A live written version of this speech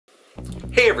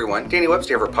Hey everyone, Danny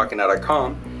Webster here for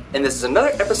PocketNow.com, and this is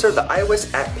another episode of the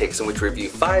iOS App Picks in which we review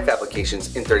 5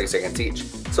 applications in 30 seconds each.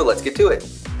 So let's get to it.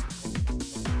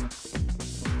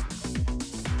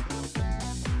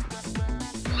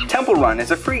 Temple Run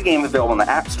is a free game available in the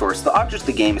App Store, so the object of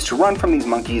the game is to run from these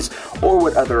monkeys or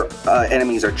what other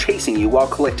enemies are chasing you while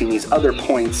collecting these other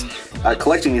points,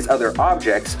 collecting these other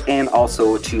objects, and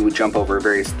also to jump over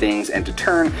various things and to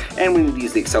turn. And we need to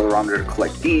use the accelerometer to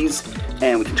collect these,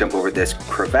 and we can jump over this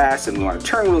crevasse, and we want to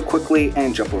turn real quickly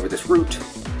and jump over this root.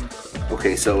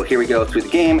 Okay, so here we go through the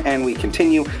game, and we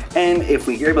continue, and if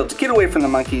we are able to get away from the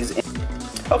monkeys...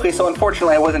 Okay, so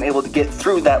unfortunately I wasn't able to get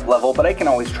through that level, but I can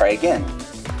always try again.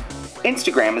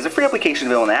 Instagram is a free application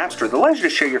available in the App Store that allows you to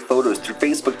share your photos through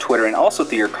Facebook, Twitter, and also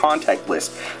through your contact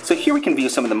list. So here we can view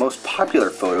some of the most popular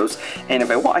photos, and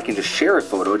if I want, I can just share a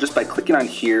photo just by clicking on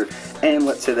here, and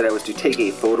let's say that I was to take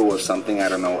a photo of something, I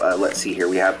don't know, let's see here,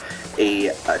 we have a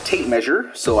tape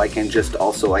measure, so I can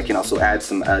also add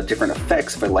some different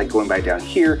effects if I like going by down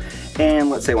here, and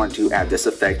let's say I want to add this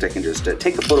effect, I can just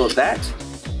take a photo of that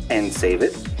and save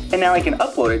it. And now I can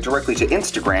upload it directly to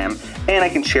Instagram, and I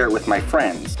can share it with my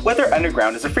friends. Weather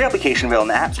Underground is a free application available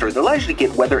in the App Store that allows you to get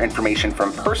weather information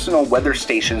from personal weather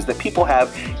stations that people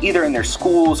have either in their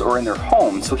schools or in their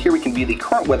homes. So here we can view the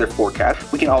current weather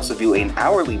forecast. We can also view an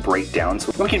hourly breakdown.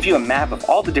 So we can view a map of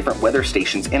all the different weather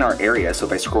stations in our area. So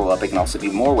if I scroll up, I can also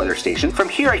view more weather stations. From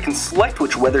here, I can select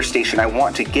which weather station I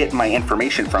want to get my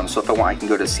information from. So if I want, I can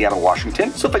go to Seattle,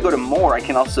 Washington. So if I go to more, I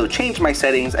can also change my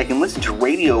settings. I can listen to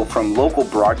radio from local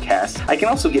broadcasts. I can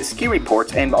also get ski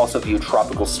reports and also view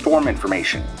tropical storm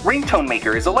information. Ringtone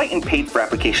Maker is a light and paid for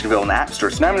application available in the App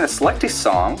Store. So now I'm going to select a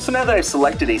song. So now that I've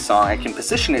selected a song, I can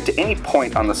position it to any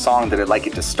point on the song that I'd like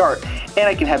it to start, and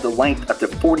I can have the length up to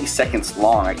 40 seconds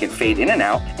long. I can fade in and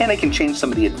out, and I can change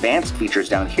some of the advanced features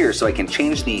down here. So I can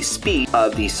change the speed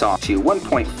of the song to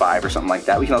 1.5 or something like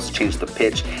that. We can also change the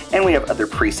pitch, and we have other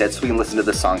presets so we can listen to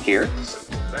the song here.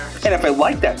 And if I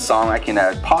like that song, I can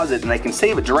pause it and I can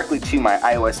save it directly to my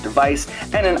iOS device,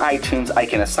 and in iTunes I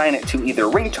can assign it to either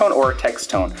ringtone or text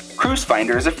tone. Cruise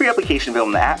Finder is a free application available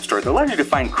in the App Store that allows you to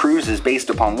find cruises based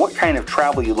upon what kind of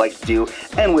travel you'd like to do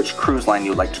and which cruise line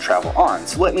you'd like to travel on.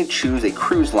 So let me choose a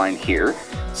cruise line here.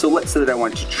 So let's say that I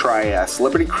want to try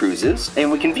Celebrity Cruises,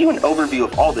 and we can view an overview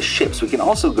of all the ships. We can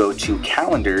also go to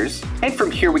calendars, and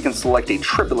from here we can select a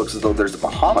trip. It looks as though there's a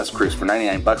Bahamas cruise for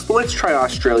 99 bucks, but let's try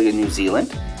Australia, New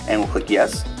Zealand, and we'll click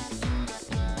yes.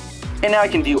 And now I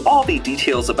can view all the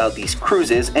details about these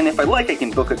cruises, and if I like, I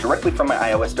can book it directly from my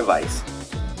iOS device.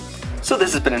 So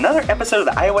this has been another episode of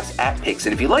the iOS App Picks,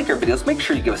 and if you like our videos, make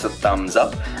sure you give us a thumbs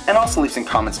up, and also leave some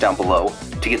comments down below.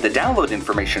 To get the download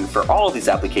information for all of these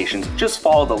applications, just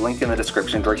follow the link in the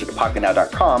description directly to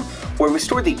PocketNow.com, where we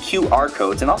store the QR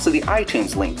codes and also the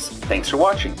iTunes links. Thanks for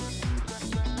watching.